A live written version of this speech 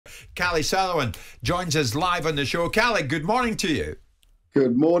Kalle Sauerland joins us live on the show. Kalle, good morning to you.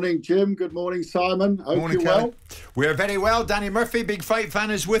 Good morning, Jim. Good morning, Simon. Hope you're well. We're very well. Danny Murphy, big fight fan,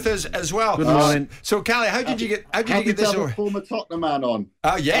 is with us as well. Good morning. So, Kalle, how did you get this over? A former Tottenham man on.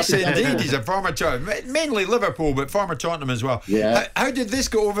 Oh, yes, indeed. He's a former Tottenham, mainly Liverpool, but former Tottenham as well. Yeah. How did this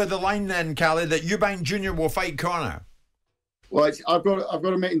go over the line then, Kalle, that Eubank Jr. will fight Conor? Well, I've got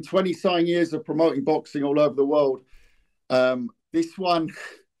to admit, in 20-something years of promoting boxing all over the world, this one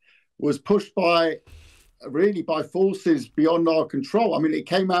was pushed by forces beyond our control. I mean, it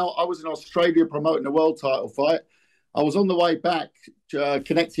came out, I was in Australia promoting a world title fight. I was on the way back,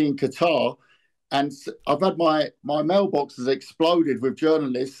 connecting in Qatar, and I've had my mailbox has exploded with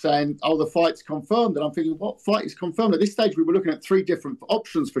journalists saying, oh, the fight's confirmed. And I'm thinking, what fight is confirmed? At this stage, we were looking at 3 different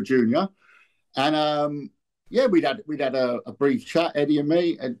options for Junior. And we'd had a brief chat, Eddie and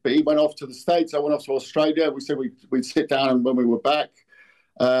me, but he went off to the States. I went off to Australia. We said we'd sit down, and when we were back,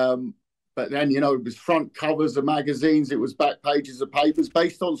 but then, it was front covers of magazines. It was back pages of papers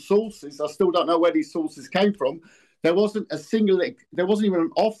based on sources. I still don't know where these sources came from. There wasn't even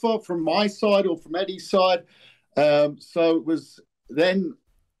an offer from my side or from Eddie's side. So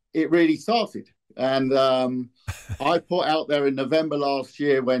it really started. And I put out there in November last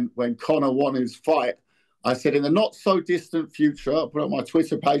year when Conor won his fight, I said in the not so distant future, I put on my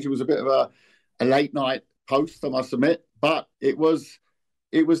Twitter page, it was a bit of a late night post, I must admit, but I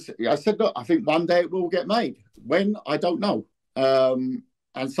said, look, I think one day it will get made. When? I don't know. And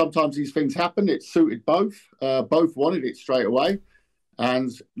sometimes these things happen. It suited both. Both wanted it straight away.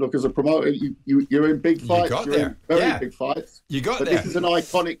 And look, as a promoter, you're in big fights. You're in very big fights. You got there. This is an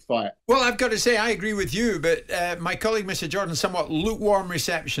iconic fight. Well, I've got to say, I agree with you, but my colleague, Mr. Jordan, somewhat lukewarm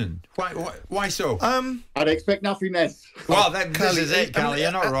reception. Why so? I'd expect nothing less. Well, this is it, Kalle.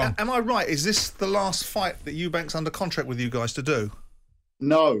 You're not wrong. Am I right? Is this the last fight that Eubank's under contract with you guys to do?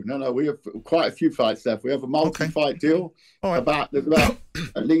 No. We have quite a few fights left. We have a multi-fight deal. All right. There's about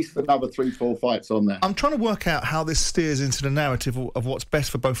at least another 3-4 fights on there. I'm trying to work out how this steers into the narrative of what's best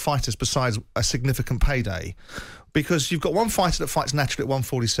for both fighters besides a significant payday. Because you've got one fighter that fights naturally at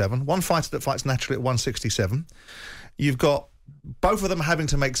 147, one fighter that fights naturally at 167. You've got both of them having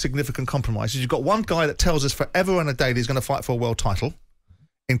to make significant compromises. You've got one guy that tells us forever and a day that he's going to fight for a world title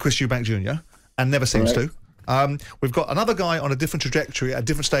in Chris Eubank Jr. and never seems to. We've got another guy on a different trajectory at a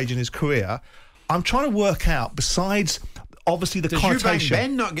different stage in his career. I'm trying to work out, besides obviously the connotation. Does Eubank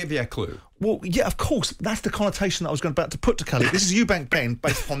Benn not give you a clue? Well, yeah, of course. That's the connotation that I was about to put to Kalle. This is Eubank Benn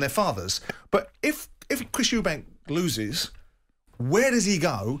based upon their fathers. But if Chris Eubank loses, where does he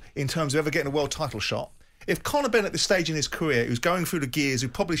go in terms of ever getting a world title shot? If Conor Benn at this stage in his career, who's going through the gears, who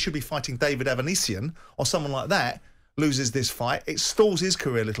probably should be fighting David Avanesian or someone like that, loses this fight, it stalls his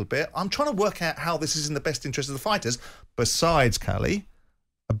career a little bit. I'm trying to work out how this is in the best interest of the fighters, besides, Kalle,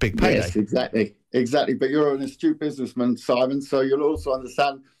 a big payday. Yes, exactly. But you're an astute businessman, Simon, so you'll also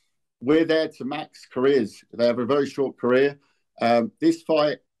understand we're there to max careers. They have a very short career. This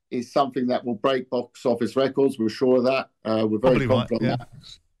fight is something that will break box office records. We're sure of that. We're very confident on that.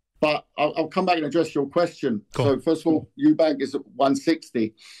 But I'll come back and address your question. Cool. So first of all, Eubank is at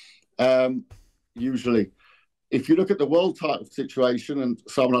 160, usually. If you look at the world title situation, and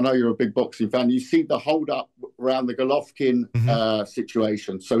Simon, I know you're a big boxing fan, you see the hold-up around the Golovkin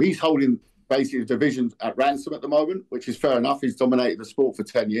situation. So he's holding basically the division at ransom at the moment, which is fair enough. He's dominated the sport for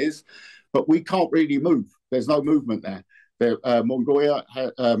 10 years. But we can't really move. There's no movement there.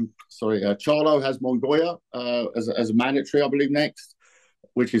 Charlo has Mongolia as a mandatory, I believe, next,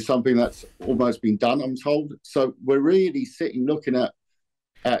 which is something that's almost been done, I'm told. So we're really sitting looking at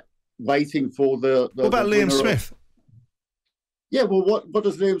waiting for the what about Liam Smith? Yeah, well, what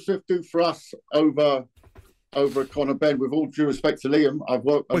does Liam Smith do for us over Conor Benn? With all due respect to Liam, I've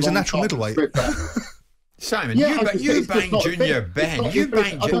worked. Well, he's a natural middleweight. Simon, Eubank Junior Benn.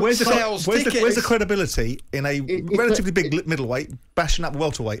 Eubank Junior. Where's the credibility in a relatively big middleweight bashing up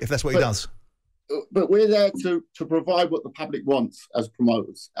welterweight if that's what he does? But we're there to provide what the public wants as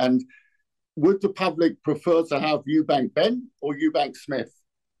promoters. And would the public prefer to have Eubank Benn or Eubank Smith?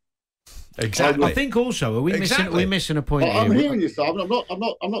 Exactly. I think also we're missing a point here. I'm hearing you, Simon.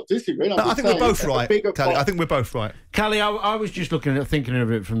 I'm not disagreeing. I think we're both right, Kalle. I think we're both right. Kalle, I was just thinking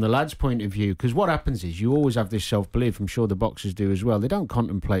of it from the lad's point of view, because what happens is you always have this self-belief. I'm sure the boxers do as well. They don't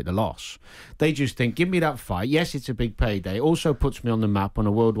contemplate the loss. They just think, give me that fight. Yes, it's a big payday. It also puts me on the map on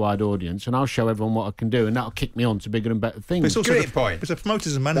a worldwide audience, and I'll show everyone what I can do, and that'll kick me on to bigger and better things. It's also Great point. It's a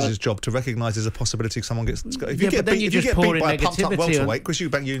promoter's and manager's job to recognise there's a possibility someone gets. If you get beat by a pumped-up welterweight, Chris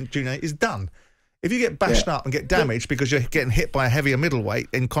Eubank Jr. is done. If you get bashed up and get damaged because you're getting hit by a heavier middleweight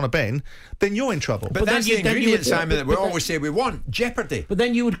in Conor Benn, then you're in trouble. But that's the ingredient, Simon, that we always say we want. Jeopardy. But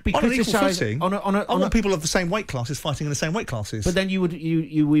then you would be criticising... I want people of the same weight classes fighting in the same weight classes. But then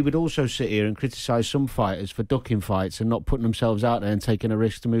we would also sit here and criticise some fighters for ducking fights and not putting themselves out there and taking a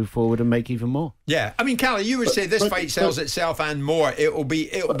risk to move forward and make even more. Yeah. I mean, Kalle, you would say this fight sells itself and more. It'll be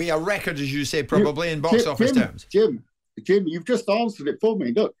a record, as you say, probably in box office terms. Jim, you've just answered it for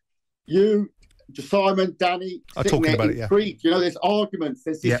me. Look, Simon, Danny, I'm talking about it, intrigued. You know, there's arguments,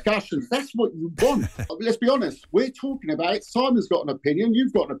 there's discussions. That's what you want. Let's be honest. We're talking about it. Simon's got an opinion.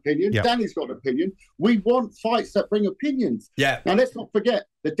 You've got an opinion. Danny's got an opinion. We want fights that bring opinions. Yeah. Now, let's not forget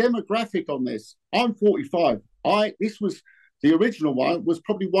the demographic on this. I'm 45. This was the original one. Was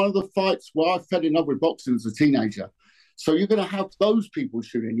probably one of the fights where I fell in love with boxing as a teenager. So you're going to have those people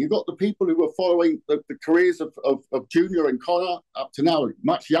tuning in. You've got the people who are following the careers of Junior and Conor up to now,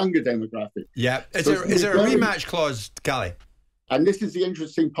 much younger demographic. Yeah. Is there a rematch clause, Kalle? And this is the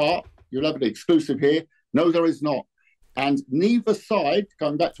interesting part. You'll have an exclusive here. No, there is not. And neither side,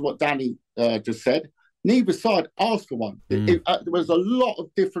 going back to what Danny just said, neither side asked for one. There was a lot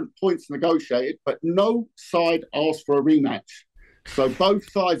of different points negotiated, but no side asked for a rematch. So both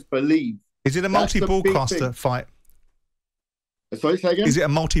sides believe. Is it a multi-broadcaster fight? Sorry, say again? Is it a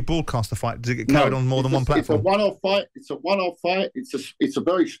multi-broadcaster fight? Does it get carried on more than one platform? It's a one-off fight. It's a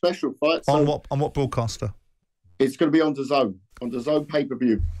very special fight. On what broadcaster? It's going to be on DAZN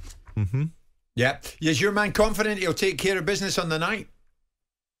pay-per-view. Mm-hmm. Yeah. Is your man confident he'll take care of business on the night?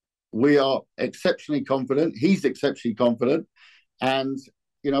 We are exceptionally confident. He's exceptionally confident, and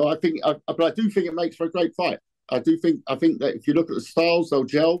you know, I do think it makes for a great fight. I think that if you look at the styles, they'll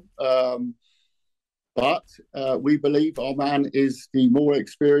gel. But we believe our man is the more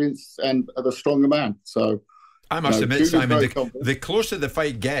experienced and the stronger man. So I must admit, Simon, the closer the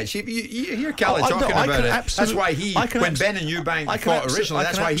fight gets, you hear Kalle talking about it. That's why when Benn and Eubank fought originally,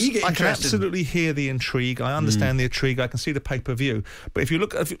 that's why he gets interested. I can absolutely hear the intrigue. I understand the intrigue. I can see the pay-per-view. But if you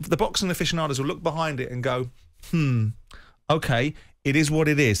look, the boxing aficionados will look behind it and go, okay, it is what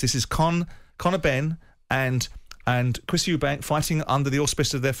it is. This is Conor Benn and Chris Eubank fighting under the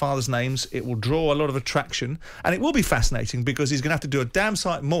auspices of their father's names. It will draw a lot of attraction, and it will be fascinating because he's going to have to do a damn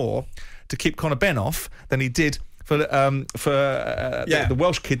sight more to keep Conor Benn off than he did for the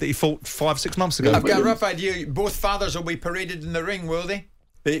Welsh kid that he fought 5-6 months ago. I've got a rough idea. Both fathers will be paraded in the ring, will they?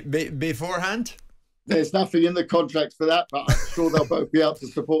 Beforehand? There's nothing in the contract for that, but I'm sure they'll both be able to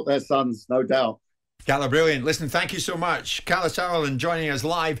support their sons, no doubt. Kalle, brilliant. Listen, thank you so much. Kalle Sauerland joining us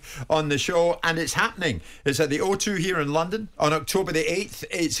live on the show, and it's happening. It's at the O2 here in London on October the 8th.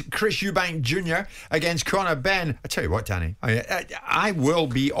 It's Chris Eubank Jr. against Conor Benn. I tell you what, Danny, I will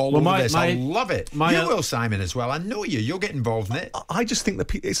be all over this. I love it. You will, Simon, as well. I know you. You'll get involved in it. I just think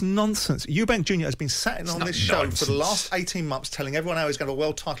that it's nonsense. Eubank Jr. has been sat on this show for the last 18 months telling everyone how he's going to have a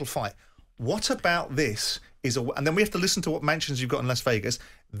world title fight. What about this? And then we have to listen to what mansions you've got in Las Vegas.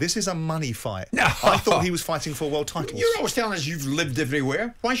 This is a money fight. No. I thought he was fighting for world titles. You're always telling us you've lived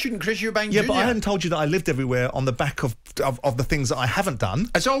everywhere. Why shouldn't Chris Eubank Jr.? Yeah, but I hadn't told you that I lived everywhere on the back of the things that I haven't done.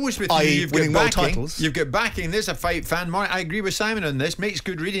 It's always with you. You've winning got world backing. titles. You've got backing. There's a fight fan. I agree with Simon on this. Makes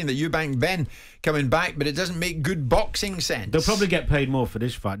good reading that Eubank Benn coming back, but it doesn't make good boxing sense. They'll probably get paid more for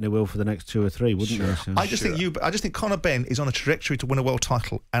this fight than they will for the next 2 or 3, wouldn't they? So. I just think Conor Benn is on a trajectory to win a world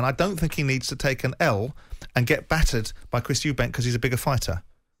title, and I don't think he needs to take an L and get battered by Chris Eubank because he's a bigger fighter.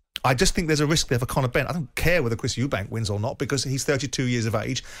 I just think there's a risk there for Conor Benn. I don't care whether Chris Eubank wins or not because he's 32 years of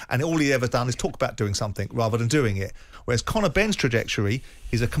age and all he ever done is talk about doing something rather than doing it. Whereas Conor Benn's trajectory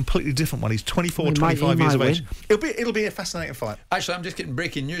is a completely different one. He's 24, 25 years of age. It'll be a fascinating fight. Actually, I'm just getting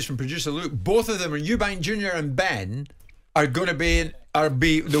breaking news from producer Luke. Both of them, Eubank Jr. and Benn, are going to be they'll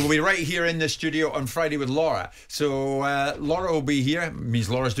be right here in the studio on Friday with Laura. So Laura will be here. It means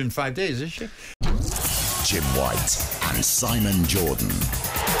Laura's doing 5 days, is she? Jim White and Simon Jordan.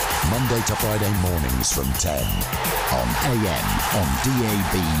 Monday to Friday mornings from 10 on AM, on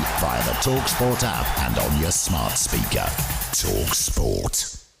DAB, via the talkSPORT app and on your smart speaker.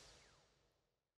 talkSPORT.